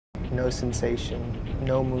no sensation,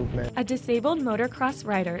 no movement. A disabled motocross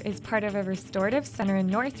rider is part of a restorative center in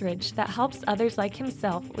Northridge that helps others like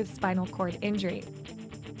himself with spinal cord injury.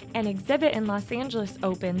 An exhibit in Los Angeles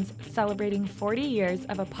opens, celebrating 40 years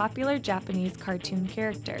of a popular Japanese cartoon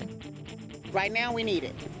character. Right now we need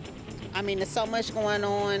it. I mean, there's so much going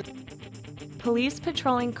on. Police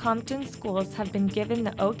patrolling Compton schools have been given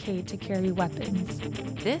the okay to carry weapons.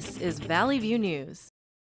 This is Valley View News.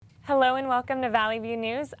 Hello and welcome to Valley View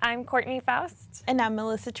News. I'm Courtney Faust. And I'm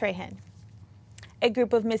Melissa Trahan. A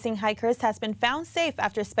group of missing hikers has been found safe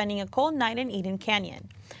after spending a cold night in Eden Canyon.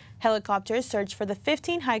 Helicopters searched for the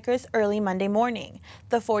 15 hikers early Monday morning.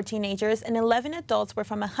 The 4 teenagers and 11 adults were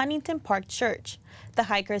from a Huntington Park church. The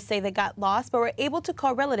hikers say they got lost but were able to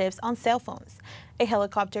call relatives on cell phones. A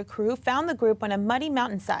helicopter crew found the group on a muddy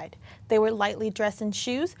mountainside. They were lightly dressed in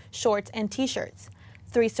shoes, shorts, and t-shirts.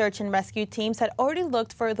 3 search and rescue teams had already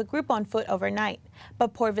looked for the group on foot overnight,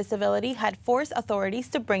 but poor visibility had forced authorities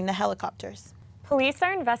to bring the helicopters. Police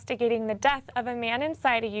are investigating the death of a man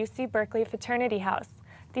inside a UC Berkeley fraternity house.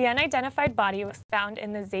 The unidentified body was found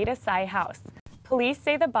in the Zeta Psi house. Police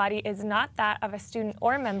say the body is not that of a student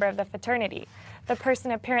or member of the fraternity. The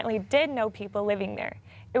person apparently did know people living there.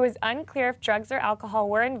 It was unclear if drugs or alcohol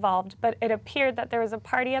were involved, but it appeared that there was a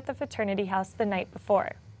party at the fraternity house the night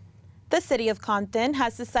before. The city of Compton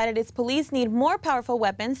has decided its police need more powerful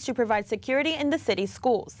weapons to provide security in the city's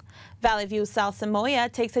schools. Valley View Sal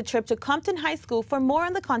Samoya takes a trip to Compton High School for more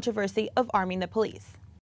on the controversy of arming the police.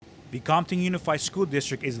 The Compton Unified School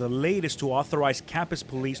District is the latest to authorize campus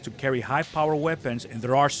police to carry high-power weapons in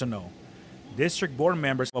their arsenal. District board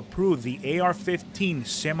members approved the AR-15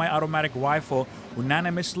 semi-automatic rifle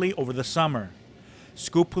unanimously over the summer.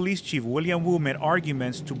 School Police Chief William Wu made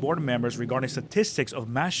arguments to board members regarding statistics of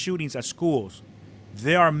mass shootings at schools.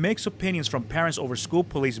 There are mixed opinions from parents over school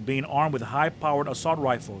police being armed with high-powered assault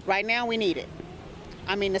rifles. Right now we need it.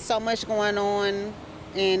 I mean, there's so much going on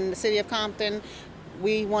in the city of Compton.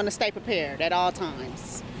 We want to stay prepared at all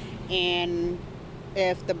times. And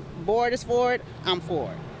if the board is for it, I'm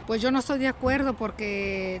for it. Pues yo no estoy de acuerdo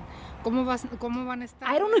porque cómo van a estar.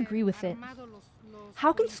 I don't agree with it.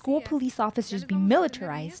 How can school police officers be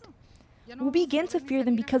militarized? We begin to fear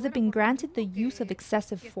them because they've been granted the use of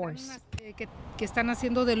excessive force. Que están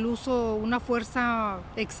haciendo del uso una fuerza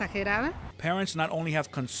exagerada. Parents not only have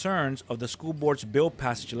concerns of the school board's bill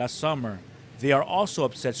passage last summer, they are also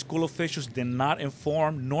upset school officials did not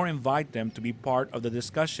inform nor invite them to be part of the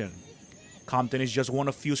discussion. Compton is just one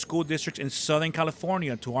of few school districts in Southern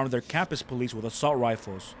California to arm their campus police with assault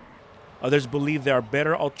rifles. Others believe there are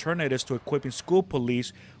better alternatives to equipping school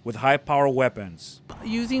police with high-power weapons.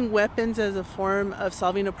 Using weapons as a form of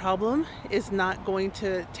solving a problem is not going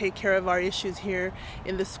to take care of our issues here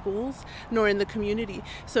in the schools nor in the community.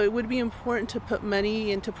 So it would be important to put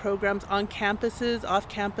money into programs on campuses,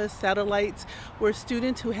 off-campus, satellites, where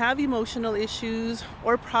students who have emotional issues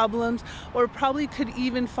or problems or probably could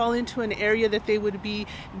even fall into an area that they would be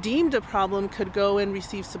deemed a problem could go and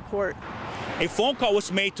receive support. A phone call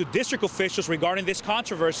was made to district officials regarding this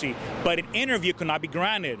controversy, but an interview could not be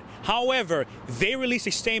granted. However, they released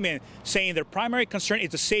a statement saying their primary concern is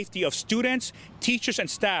the safety of students, teachers, and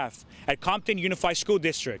staff at Compton Unified School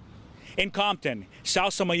District. In Compton, Sal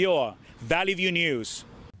Samayoa, Valley View News.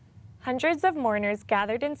 Hundreds of mourners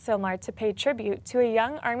gathered in Sylmar to pay tribute to a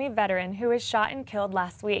young Army veteran who was shot and killed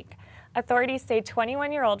last week. Authorities say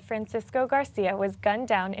 21-year-old Francisco Garcia was gunned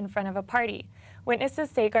down in front of a party. Witnesses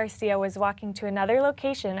say Garcia was walking to another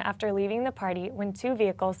location after leaving the party when 2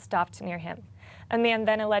 vehicles stopped near him. A man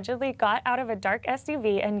then allegedly got out of a dark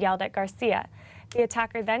SUV and yelled at Garcia. The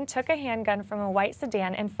attacker then took a handgun from a white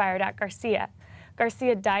sedan and fired at Garcia.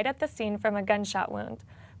 Garcia died at the scene from a gunshot wound.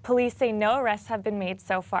 Police say no arrests have been made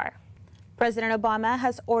so far. President Obama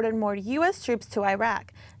has ordered more U.S. troops to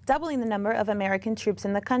Iraq, doubling the number of American troops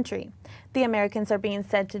in the country. The Americans are being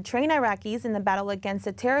said to train Iraqis in the battle against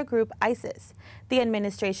the terror group ISIS. The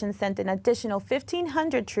administration sent an additional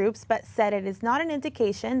 1,500 troops, but said it is not an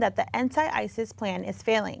indication that the anti-ISIS plan is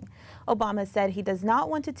failing. Obama said he does not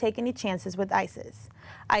want to take any chances with ISIS.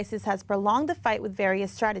 ISIS has prolonged the fight with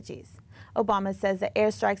various strategies. Obama says the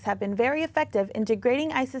airstrikes have been very effective in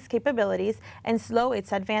degrading ISIS capabilities and slow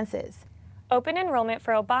its advances. Open enrollment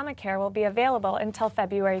for Obamacare will be available until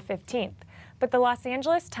February 15th, but the Los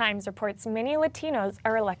Angeles Times reports many Latinos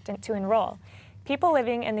are reluctant to enroll. People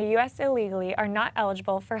living in the U.S. illegally are not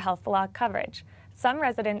eligible for health law coverage. Some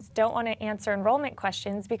residents don't want to answer enrollment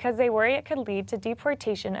questions because they worry it could lead to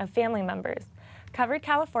deportation of family members. Covered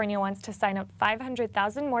California wants to sign up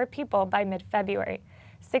 500,000 more people by mid-February.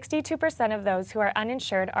 62% of those who are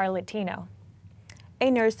uninsured are Latino. A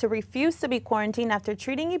nurse who refused to be quarantined after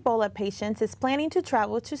treating Ebola patients is planning to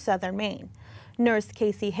travel to southern Maine. Nurse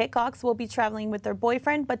Casey Hickox will be traveling with her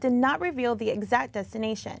boyfriend but did not reveal the exact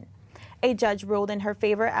destination. A judge ruled in her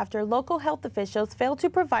favor after local health officials failed to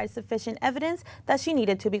provide sufficient evidence that she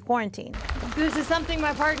needed to be quarantined. This is something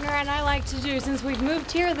my partner and I like to do. Since we've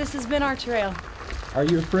moved here, this has been our trail. Are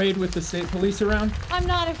you afraid with the state police around? I'm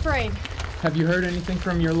not afraid. Have you heard anything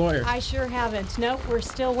from your lawyer? I sure haven't. Nope, we're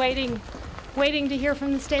still waiting to hear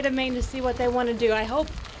from the state of Maine to see what they want to do. I hope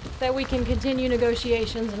that we can continue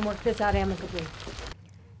negotiations and work this out amicably.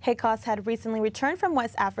 Hickox had recently returned from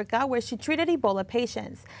West Africa where she treated Ebola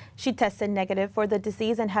patients. She tested negative for the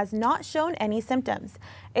disease and has not shown any symptoms.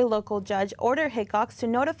 A local judge ordered Hickox to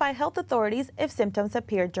notify health authorities if symptoms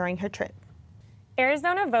appeared during her trip.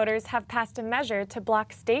 Arizona voters have passed a measure to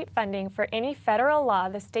block state funding for any federal law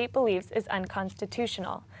the state believes is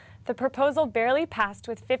unconstitutional. The proposal barely passed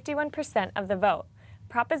with 51% of the vote.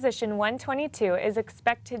 Proposition 122 is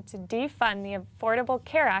expected to defund the Affordable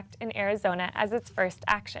Care Act in Arizona as its first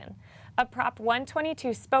action. A Prop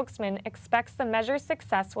 122 spokesman expects the measure's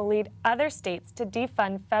success will lead other states to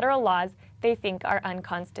defund federal laws they think are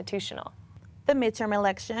unconstitutional. The midterm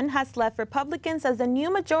election has left Republicans as the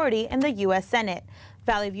new majority in the U.S. Senate.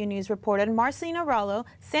 Valley View News reporter Marcelina Rallo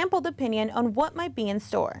sampled opinion on what might be in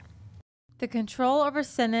store. The control over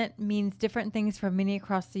Senate means different things for many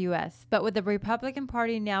across the U.S., but with the Republican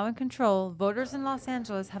Party now in control, voters in Los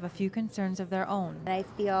Angeles have a few concerns of their own. I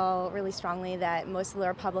feel really strongly that most of the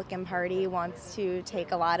Republican Party wants to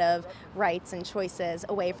take a lot of rights and choices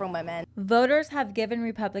away from women. Voters have given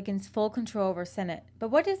Republicans full control over Senate, but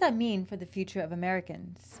what does that mean for the future of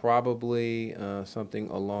Americans? Probably something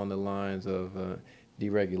along the lines of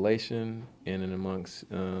deregulation in and amongst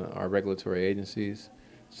our regulatory agencies.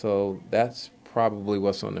 So that's probably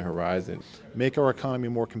what's on the horizon. Make our economy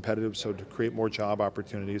more competitive, so to create more job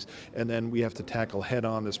opportunities, and then we have to tackle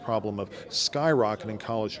head-on this problem of skyrocketing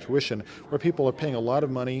college tuition, where people are paying a lot of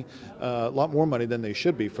money, a lot more money than they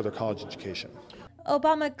should be for their college education.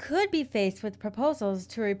 Obama could be faced with proposals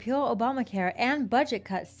to repeal Obamacare and budget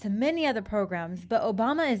cuts to many other programs, but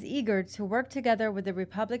Obama is eager to work together with the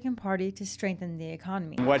Republican Party to strengthen the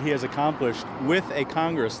economy. What he has accomplished with a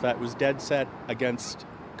Congress that was dead set against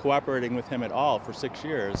cooperating with him at all for 6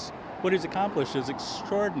 years, what he's accomplished is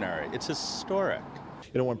extraordinary. It's historic.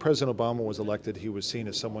 You know, when President Obama was elected, he was seen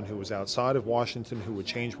as someone who was outside of Washington, who would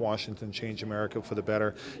change Washington, change America for the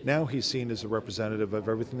better. Now he's seen as a representative of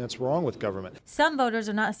everything that's wrong with government. Some voters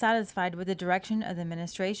are not satisfied with the direction of the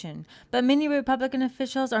administration, but many Republican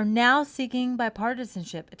officials are now seeking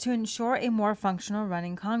bipartisanship to ensure a more functional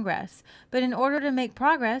running Congress. But in order to make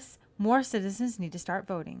progress, more citizens need to start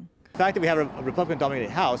voting. The fact that we have a Republican-dominated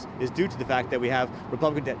House is due to the fact that we have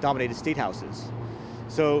Republican-dominated state houses.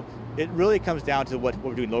 So it really comes down to what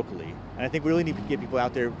we're doing locally. And I think we really need to get people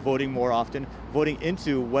out there voting more often, voting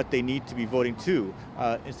into what they need to be voting to,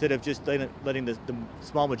 instead of just letting the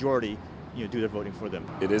small majority do their voting for them.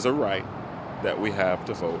 It is a right that we have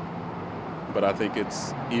to vote, but I think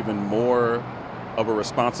it's even more of a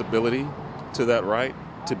responsibility to that right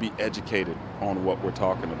to be educated on what we're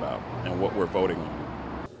talking about and what we're voting on.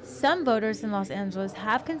 Some voters in Los Angeles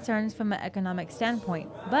have concerns from an economic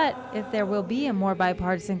standpoint, but if there will be a more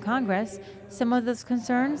bipartisan Congress, some of those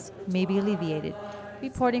concerns may be alleviated.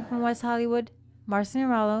 Reporting from West Hollywood, Marcelina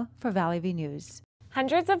Rallo for Valley View News.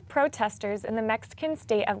 Hundreds of protesters in the Mexican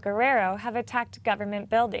state of Guerrero have attacked government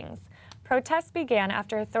buildings. Protests began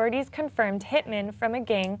after authorities confirmed hitmen from a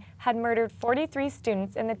gang had murdered 43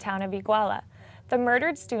 students in the town of Iguala. The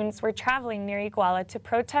murdered students were traveling near Iguala to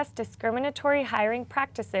protest discriminatory hiring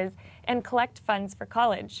practices and collect funds for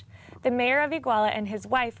college. The mayor of Iguala and his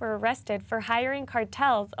wife were arrested for hiring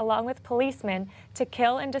cartels along with policemen to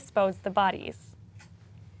kill and dispose the bodies.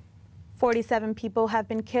 47 people have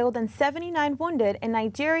been killed and 79 wounded in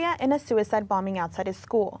Nigeria in a suicide bombing outside a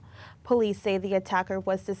school. Police say the attacker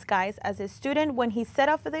was disguised as a student when he set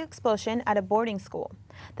off for the explosion at a boarding school.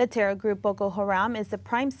 The terror group Boko Haram is the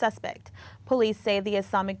prime suspect. Police say the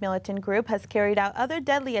Islamic militant group has carried out other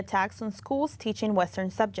deadly attacks on schools teaching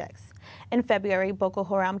Western subjects. In February, Boko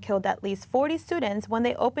Haram killed at least 40 students when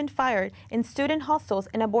they opened fire in student hostels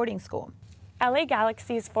in a boarding school. LA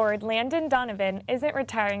Galaxy's forward Landon Donovan isn't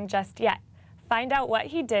retiring just yet. Find out what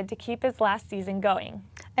he did to keep his last season going.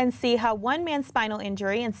 And see how one man's spinal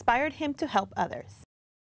injury inspired him to help others.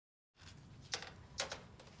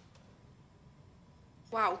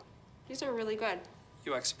 Wow, these are really good.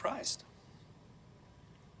 You act surprised.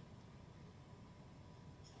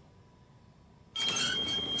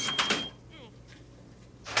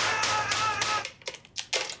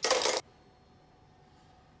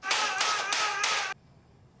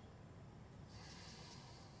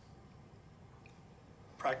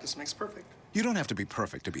 Practice makes perfect. You don't have to be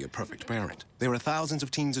perfect to be a perfect parent. There are thousands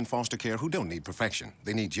of teens in foster care who don't need perfection.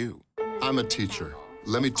 They need you. I'm a teacher.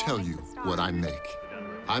 Let me tell you what I make.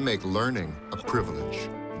 I make learning a privilege,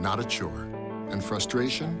 not a chore. And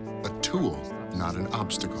frustration, a tool, not an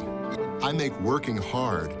obstacle. I make working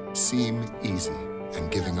hard seem easy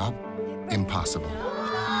and giving up impossible.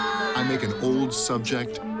 I make an old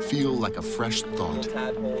subject feel like a fresh thought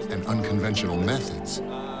and unconventional methods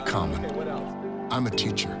common. I'm a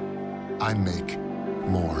teacher. I make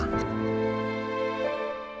more.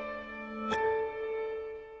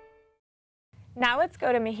 Now let's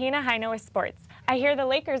go to Mahina Haino with sports. I hear the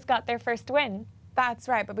Lakers got their first win. That's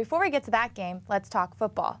right, but before we get to that game, let's talk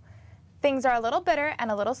football. Things are a little bitter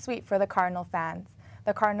and a little sweet for the Cardinal fans.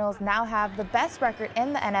 The Cardinals now have the best record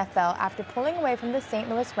in the NFL after pulling away from the St.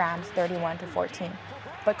 Louis Rams 31-14.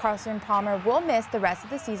 But Carson Palmer will miss the rest of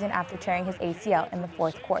the season after tearing his ACL in the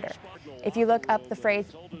fourth quarter. If you look up the phrase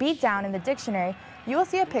beat down in the dictionary, you will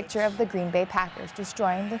see a picture of the Green Bay Packers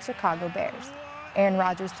destroying the Chicago Bears. Aaron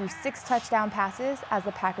Rodgers threw 6 touchdown passes as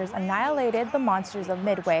the Packers annihilated the Monsters of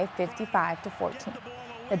Midway 55-14.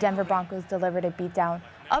 The Denver Broncos delivered a beatdown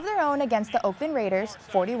of their own against the Oakland Raiders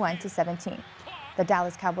 41-17. The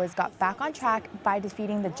Dallas Cowboys got back on track by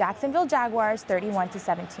defeating the Jacksonville Jaguars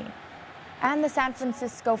 31-17. And the San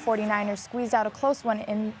Francisco 49ers squeezed out a close one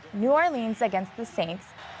in New Orleans against the Saints.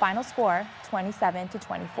 Final score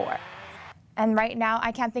 27-24. And right now,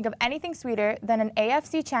 I can't think of anything sweeter than an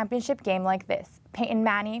AFC championship game like this. Peyton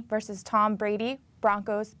Manning versus Tom Brady,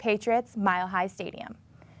 Broncos, Patriots, Mile High Stadium.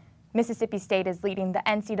 Mississippi State is leading the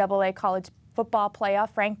NCAA college football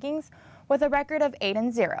playoff rankings with a record of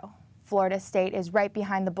 8-0. Florida State is right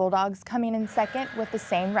behind the Bulldogs, coming in second with the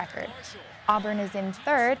same record. Auburn is in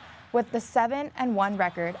third with the 7-1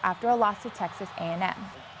 record after a loss to Texas A&M.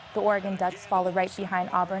 The Oregon Ducks follow right behind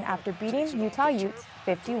Auburn after beating Utah Utes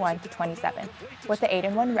 51-27 with the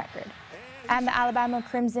 8-1 record. And the Alabama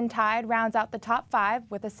Crimson Tide rounds out the top 5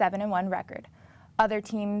 with a 7-1 record. Other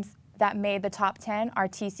teams that made the top 10 are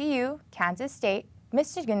TCU, Kansas State,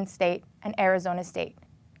 Michigan State, and Arizona State.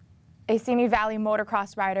 A Simi Valley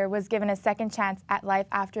motocross rider was given a second chance at life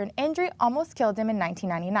after an injury almost killed him in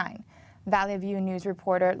 1999. Valley View News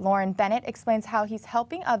reporter Lauren Bennett explains how he's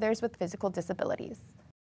helping others with physical disabilities.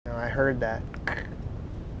 I heard that,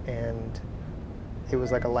 and it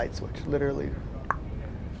was like a light switch, literally.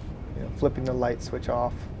 Flipping the light switch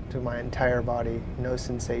off to my entire body, no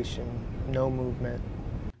sensation, no movement.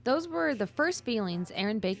 Those were the first feelings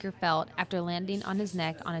Aaron Baker felt after landing on his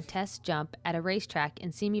neck on a test jump at a racetrack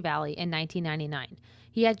in Simi Valley in 1999.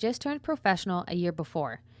 He had just turned professional a year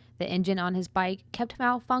before. The engine on his bike kept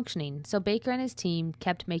malfunctioning, so Baker and his team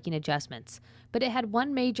kept making adjustments. But it had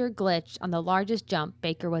one major glitch on the largest jump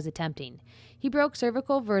Baker was attempting. He broke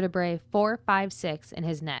cervical vertebrae 4, 5, 6 in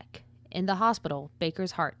his neck. In the hospital,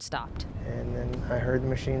 Baker's heart stopped. And then I heard the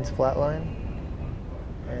machines flatline,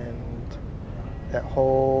 and that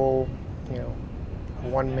whole,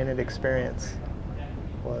 1 minute experience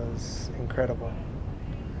was incredible.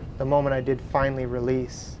 The moment I did finally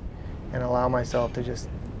release and allow myself to just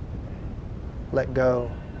let go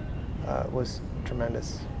was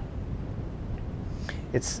tremendous.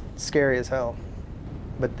 It's scary as hell,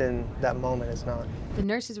 but then that moment is not. The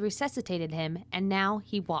nurses resuscitated him, and now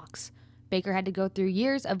he walks. Baker had to go through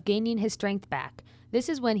years of gaining his strength back. This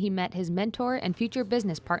is when he met his mentor and future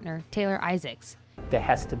business partner, Taylor Isaacs. There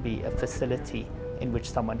has to be a facility in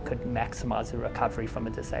which someone could maximize the recovery from a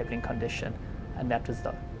disabling condition, and that was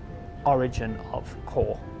the origin of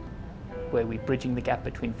CORE, where we're bridging the gap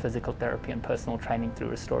between physical therapy and personal training through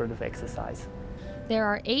restorative exercise. There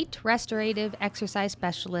are 8 restorative exercise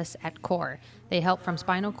specialists at CORE. They help from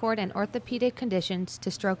spinal cord and orthopedic conditions to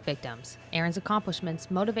stroke victims. Aaron's accomplishments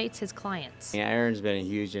motivates his clients. Yeah, Aaron's been a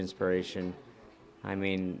huge inspiration. I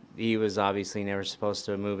mean, he was obviously never supposed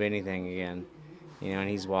to move anything again, and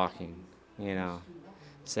he's walking,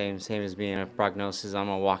 Same as being a prognosis, I'm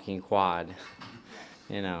a walking quad,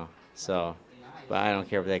 so. But I don't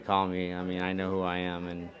care what they call me. I mean, I know who I am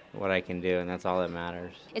and what I can do, and that's all that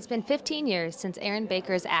matters. It's been 15 years since Aaron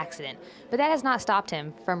Baker's accident, but that has not stopped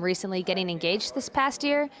him from recently getting engaged this past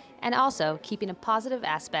year and also keeping a positive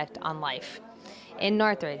aspect on life. In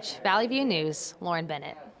Northridge, Valley View News, Lauren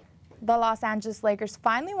Bennett. The Los Angeles Lakers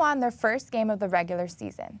finally won their first game of the regular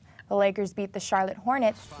season. The Lakers beat the Charlotte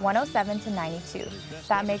Hornets 107-92.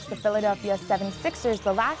 That makes the Philadelphia 76ers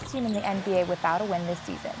the last team in the NBA without a win this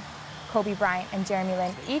season. Kobe Bryant and Jeremy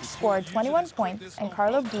Lin each scored 21 points, and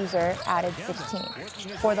Carlo Boozer added 16.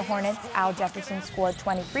 For the Hornets, Al Jefferson scored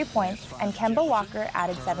 23 points, and Kemba Walker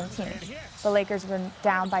added 17. The Lakers were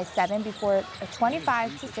down by 7 before a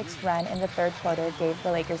 25-6 run in the third quarter gave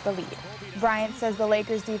the Lakers the lead. Bryant says the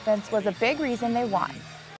Lakers' defense was a big reason they won.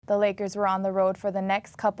 The Lakers were on the road for the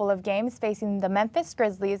next couple of games, facing the Memphis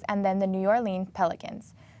Grizzlies and then the New Orleans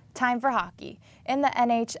Pelicans. Time for hockey. In the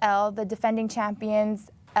NHL, the defending champions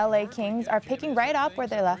LA Kings are picking right up where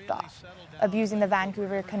they left off, abusing the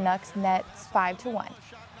Vancouver Canucks nets 5-1.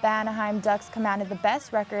 The Anaheim Ducks commanded the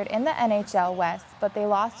best record in the NHL West, but they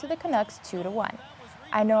lost to the Canucks 2-1.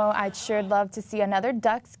 I know I'd sure love to see another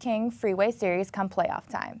Ducks-King Freeway Series come playoff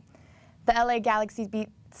time. The LA Galaxy beat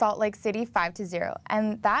Salt Lake City 5-0,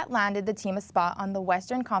 and that landed the team a spot on the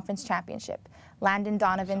Western Conference Championship. Landon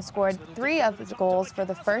Donovan scored 3 of his goals for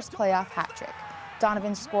the first playoff hat trick.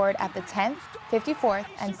 Donovan scored at the 10th, 54th,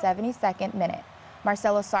 and 72nd minute.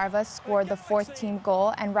 Marcelo Sarva scored the 4th team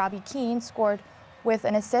goal, and Robbie Keane scored with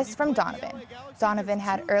an assist from Donovan. Donovan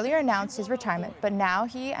had earlier announced his retirement, but now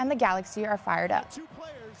he and the Galaxy are fired up.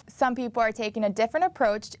 Some people are taking a different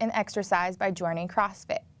approach in exercise by joining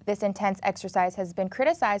CrossFit. This intense exercise has been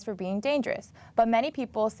criticized for being dangerous, but many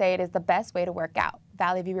people say it is the best way to work out.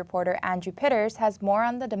 Valley View reporter Andrew Pitters has more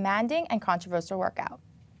on the demanding and controversial workout.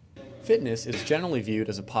 Fitness is generally viewed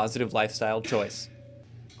as a positive lifestyle choice.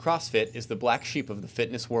 CrossFit is the black sheep of the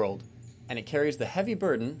fitness world, and it carries the heavy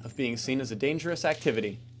burden of being seen as a dangerous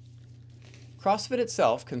activity. CrossFit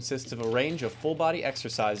itself consists of a range of full-body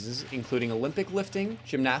exercises, including Olympic lifting,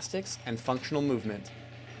 gymnastics, and functional movement.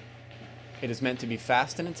 It is meant to be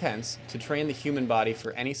fast and intense to train the human body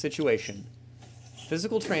for any situation.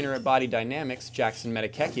 Physical trainer at Body Dynamics, Jackson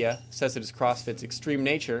Metakekia, says it is CrossFit's extreme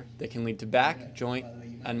nature that can lead to back, joint,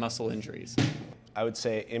 and muscle injuries. I would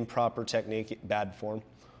say improper technique, bad form,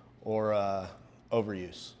 or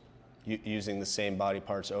overuse. Using the same body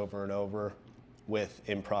parts over and over with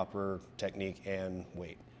improper technique and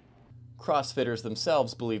weight. CrossFitters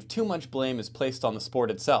themselves believe too much blame is placed on the sport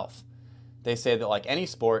itself. They say that like any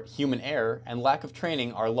sport, human error and lack of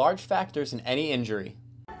training are large factors in any injury.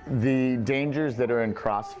 The dangers that are in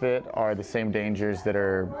CrossFit are the same dangers that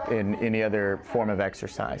are in any other form of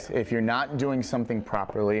exercise. If you're not doing something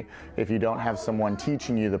properly, if you don't have someone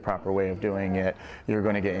teaching you the proper way of doing it, you're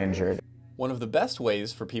going to get injured. One of the best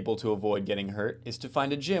ways for people to avoid getting hurt is to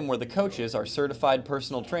find a gym where the coaches are certified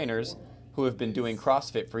personal trainers who have been doing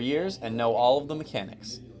CrossFit for years and know all of the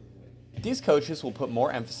mechanics. These coaches will put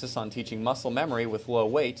more emphasis on teaching muscle memory with low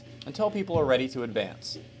weight until people are ready to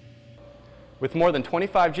advance. With more than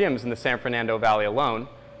 25 gyms in the San Fernando Valley alone,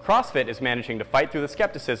 CrossFit is managing to fight through the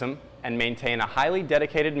skepticism and maintain a highly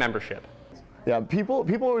dedicated membership. Yeah, people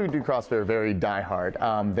who do CrossFit are very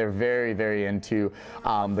diehard. They're very, very into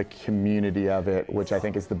the community of it, which I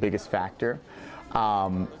think is the biggest factor.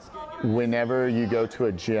 Whenever you go to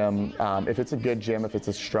a gym, if it's a good gym, if it's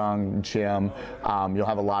a strong gym, you'll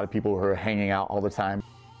have a lot of people who are hanging out all the time.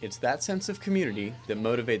 It's that sense of community that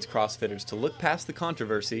motivates CrossFitters to look past the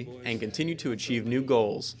controversy and continue to achieve new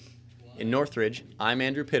goals. In Northridge, I'm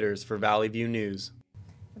Andrew Pitters for Valley View News.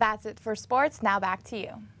 That's it for sports. Now back to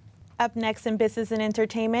you. Up next in business and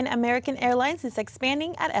entertainment, American Airlines is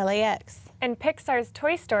expanding at LAX. And Pixar's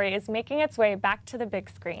Toy Story is making its way back to the big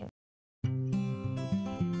screen.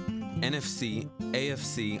 NFC,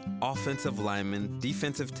 AFC, offensive linemen,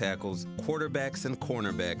 defensive tackles, quarterbacks, and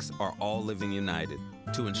cornerbacks are all living united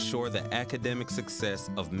to ensure the academic success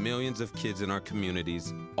of millions of kids in our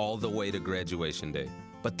communities all the way to graduation day.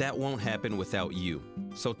 But that won't happen without you.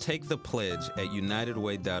 So take the pledge at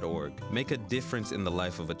unitedway.org. Make a difference in the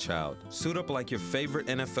life of a child. Suit up like your favorite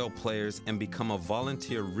NFL players and become a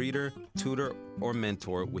volunteer reader, tutor, or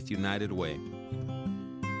mentor with United Way.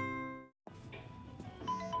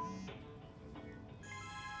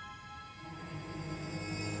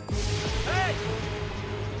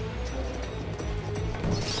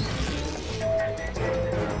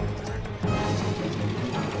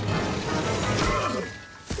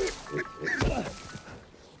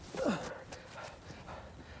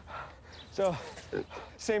 So,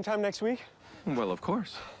 same time next week? Well, of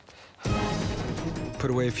course. Put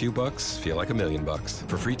away a few bucks, feel like $1 million.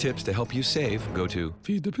 For free tips to help you save, go to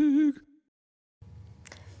Feed the Pig.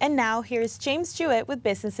 And now, here's James Jewett with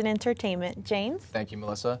Business and Entertainment. James? Thank you,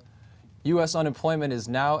 Melissa. U.S. unemployment is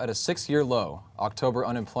now at a 6-year low. October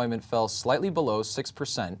unemployment fell slightly below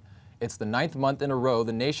 6%. It's the 9th month in a row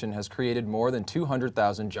the nation has created more than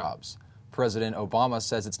 200,000 jobs. President Obama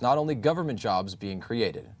says it's not only government jobs being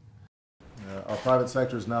created. Our private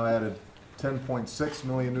sector has now added 10.6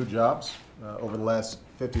 million new jobs over the last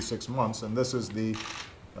 56 months, and this is the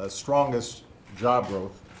strongest job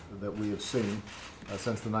growth that we have seen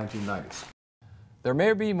since the 1990s. There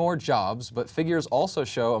may be more jobs, but figures also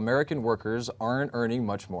show American workers aren't earning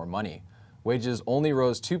much more money. Wages only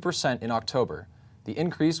rose 2% in October. The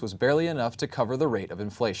increase was barely enough to cover the rate of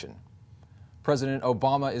inflation. President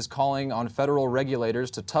Obama is calling on federal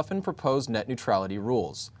regulators to toughen proposed net neutrality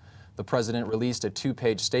rules. The president released a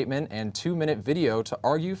 2-page statement and 2-minute video to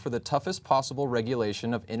argue for the toughest possible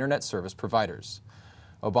regulation of internet service providers.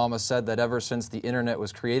 Obama said that ever since the internet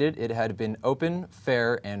was created, it had been open,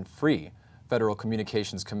 fair, and free. Federal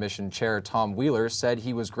Communications Commission Chair Tom Wheeler said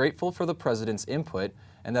he was grateful for the president's input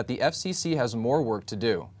and that the FCC has more work to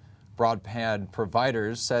do. Broadband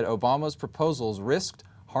providers said Obama's proposals risked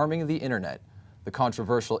harming the internet. The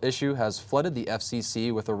controversial issue has flooded the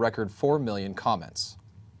FCC with a record 4 million comments.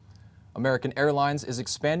 American Airlines is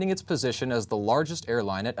expanding its position as the largest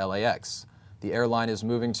airline at LAX. The airline is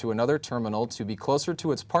moving to another terminal to be closer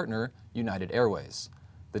to its partner, United Airways.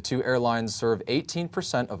 The two airlines serve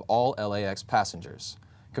 18% of all LAX passengers.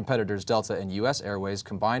 Competitors Delta and US Airways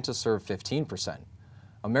combine to serve 15%.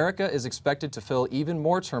 America is expected to fill even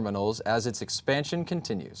more terminals as its expansion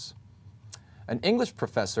continues. An English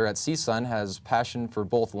professor at CSUN has passion for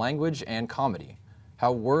both language and comedy.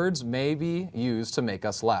 How words may be used to make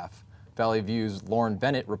us laugh. Valley View's Lauren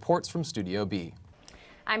Bennett reports from Studio B.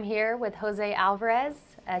 I'm here with Jose Alvarez,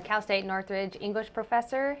 a Cal State Northridge English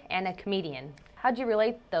professor and a comedian. How'd you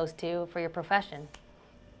relate those two for your profession?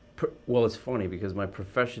 Well, it's funny because my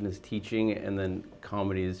profession is teaching, and then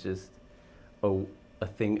comedy is just a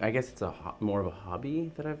thing. I guess it's more of a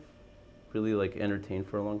hobby that I've really entertained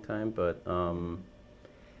for a long time. But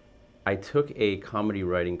I took a comedy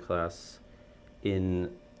writing class when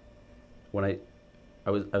I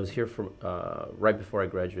was here for right before I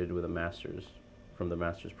graduated with a master's from the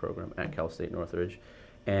master's program at Cal State Northridge,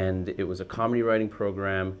 and it was a comedy writing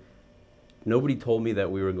program. Nobody told me that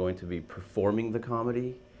we were going to be performing the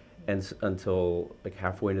comedy, and until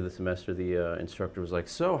halfway into the semester, the instructor was like,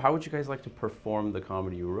 "So, how would you guys like to perform the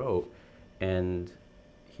comedy you wrote?" And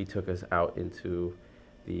he took us out into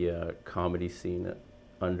the comedy scene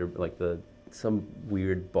under some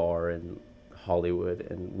weird bar in Hollywood,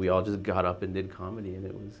 and we all just got up and did comedy, and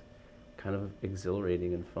it was kind of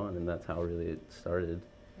exhilarating and fun, and that's how really it started.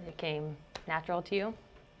 It came natural to you?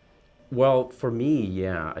 Well, for me,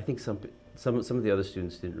 yeah. I think some of the other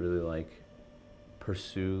students didn't really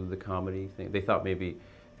pursue the comedy thing. They thought maybe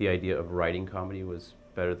the idea of writing comedy was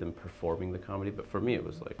better than performing the comedy, but for me it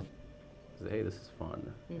was hey, this is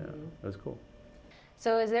fun. Mm-hmm. Yeah, it was cool.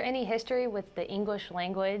 So is there any history with the English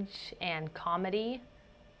language and comedy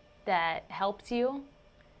that helps you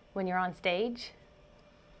when you're on stage?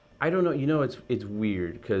 I don't know. It's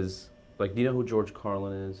weird because, do you know who George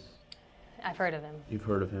Carlin is? I've heard of him. You've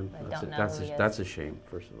heard of him? That's a shame.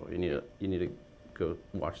 First of all, you need to go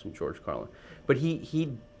watch some George Carlin. But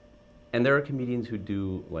and there are comedians who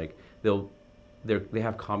do they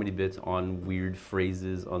have comedy bits on weird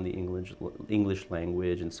phrases on the English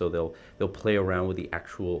language, and so they'll play around with the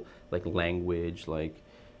actual language. I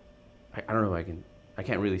don't know if I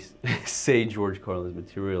can't really say George Carlin's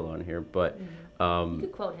material on here, but you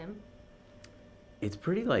could quote him. It's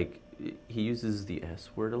pretty he uses the S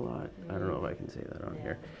word a lot. I don't know if I can say that on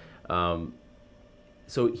here.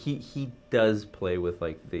 So he does play with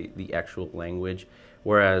the actual language,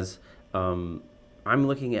 whereas I'm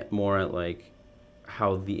looking at more at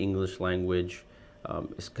how the English language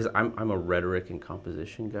is, because I'm a rhetoric and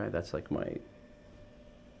composition guy. That's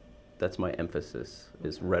my emphasis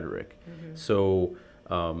is rhetoric. Mm-hmm. So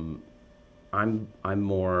I'm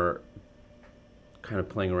more kind of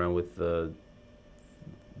playing around with the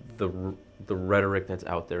rhetoric that's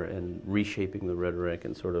out there and reshaping the rhetoric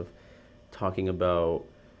and sort of talking about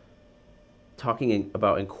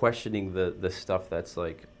and questioning the stuff that's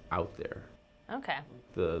out there. Okay.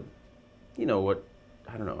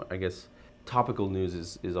 I don't know, I guess topical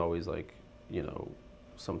news is always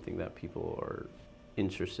something that people are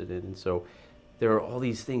interested in, and so there are all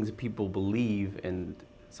these things that people believe, and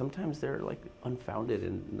sometimes they're unfounded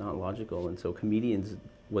and not logical, and so comedians,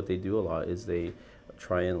 what they do a lot is they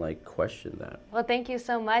try and question that. Well, thank you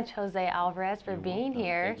so much, Jose Alvarez, for being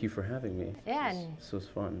here. Thank you for having me. Yeah. This was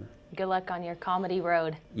fun. Good luck on your comedy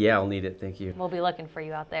road. Yeah, I'll need it. Thank you. We'll be looking for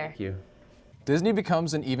you out there. Thank you. Disney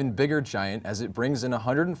becomes an even bigger giant as it brings in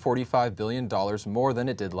 $145 billion more than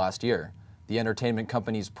it did last year. The entertainment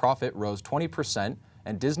company's profit rose 20%,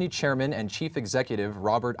 and Disney chairman and chief executive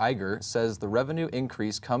Robert Iger says the revenue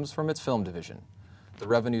increase comes from its film division. The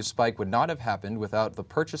revenue spike would not have happened without the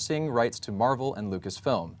purchasing rights to Marvel and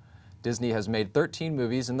Lucasfilm. Disney has made 13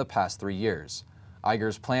 movies in the past 3 years.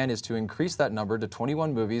 Iger's plan is to increase that number to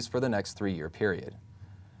 21 movies for the next 3-year period.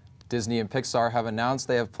 Disney and Pixar have announced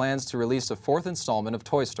they have plans to release a 4th installment of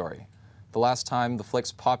Toy Story. The last time the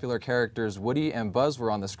flick's popular characters Woody and Buzz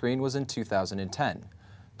were on the screen was in 2010.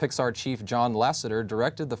 Pixar chief John Lasseter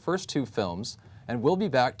directed the first 2 films and will be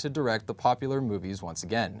back to direct the popular movies once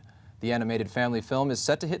again. The animated family film is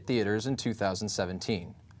set to hit theaters in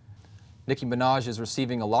 2017. Nicki Minaj is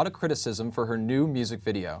receiving a lot of criticism for her new music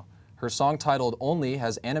video. Her song titled Only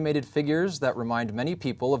has animated figures that remind many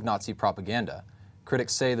people of Nazi propaganda.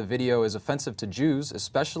 Critics say the video is offensive to Jews,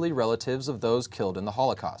 especially relatives of those killed in the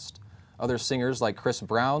Holocaust. Other singers like Chris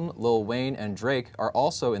Brown, Lil Wayne, and Drake are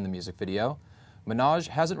also in the music video. Minaj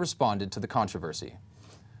hasn't responded to the controversy.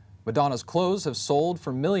 Madonna's clothes have sold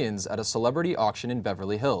for millions at a celebrity auction in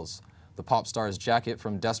Beverly Hills. The pop star's jacket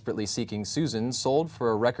from Desperately Seeking Susan sold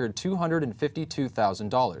for a record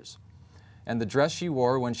 $252,000. And the dress she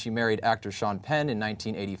wore when she married actor Sean Penn in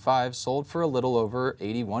 1985 sold for a little over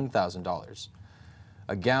 $81,000.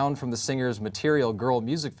 A gown from the singer's Material Girl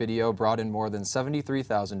music video brought in more than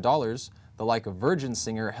 $73,000. The Like a Virgin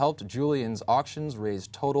singer helped Julian's auctions raise a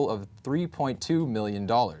total of $3.2 million.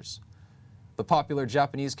 The popular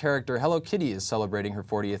Japanese character Hello Kitty is celebrating her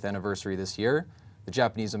 40th anniversary this year. The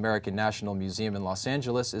Japanese American National Museum in Los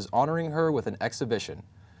Angeles is honoring her with an exhibition.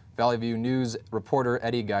 Valley View News reporter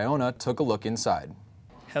Eddie Gaiona took a look inside.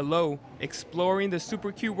 Hello, exploring the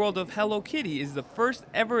super cute world of Hello Kitty is the first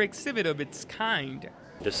ever exhibit of its kind.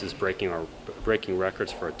 This is breaking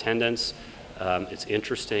records for attendance. It's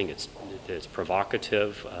interesting, it's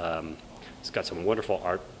provocative, it's got some wonderful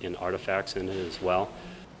art and artifacts in it as well.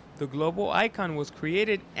 The global icon was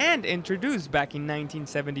created and introduced back in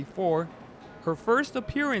 1974. Her first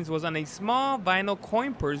appearance was on a small vinyl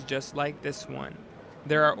coin purse just like this one.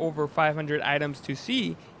 There are over 500 items to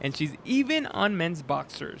see, and she's even on men's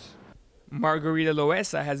boxers. Margarita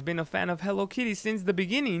Loesa has been a fan of Hello Kitty since the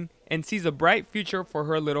beginning and sees a bright future for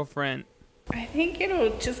her little friend. I think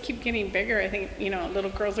it'll just keep getting bigger. I think,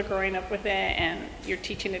 little girls are growing up with it and you're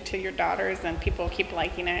teaching it to your daughters and people keep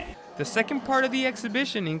liking it. The second part of the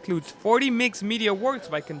exhibition includes 40 mixed media works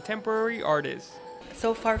by contemporary artists.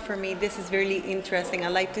 So far for me, this is really interesting. I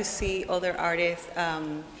like to see other artists,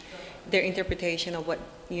 their interpretation of what,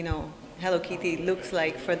 Hello Kitty looks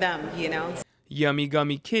like for them, Yummy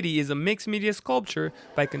Gummy Kitty is a mixed media sculpture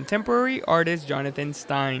by contemporary artist Jonathan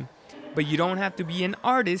Stein. But you don't have to be an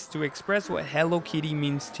artist to express what Hello Kitty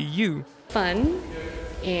means to you. Fun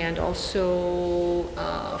and also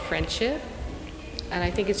friendship. And I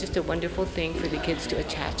think it's just a wonderful thing for the kids to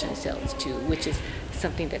attach themselves to, which is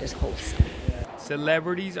something that is wholesome.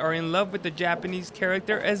 Celebrities are in love with the Japanese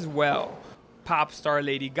character as well. Pop star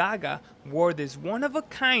Lady Gaga wore this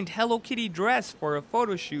one-of-a-kind Hello Kitty dress for a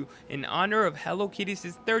photo shoot in honor of Hello Kitty's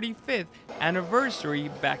 35th anniversary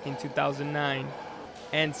back in 2009.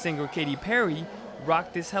 And singer Katy Perry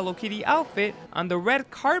rocked this Hello Kitty outfit on the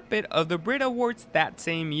red carpet of the Brit Awards that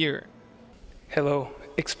same year. Hello,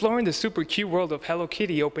 exploring the super cute world of Hello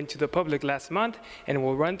Kitty opened to the public last month and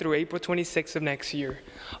will run through April 26th of next year.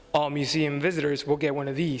 All museum visitors will get one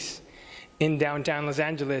of these. In downtown Los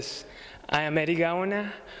Angeles, I am Eddie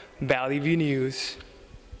Gaona, Valley View News.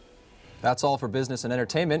 That's all for business and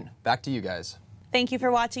entertainment. Back to you guys. Thank you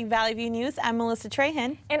for watching Valley View News. I'm Melissa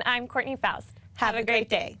Trahan. And I'm Courtney Faust. Have a great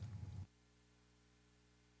day.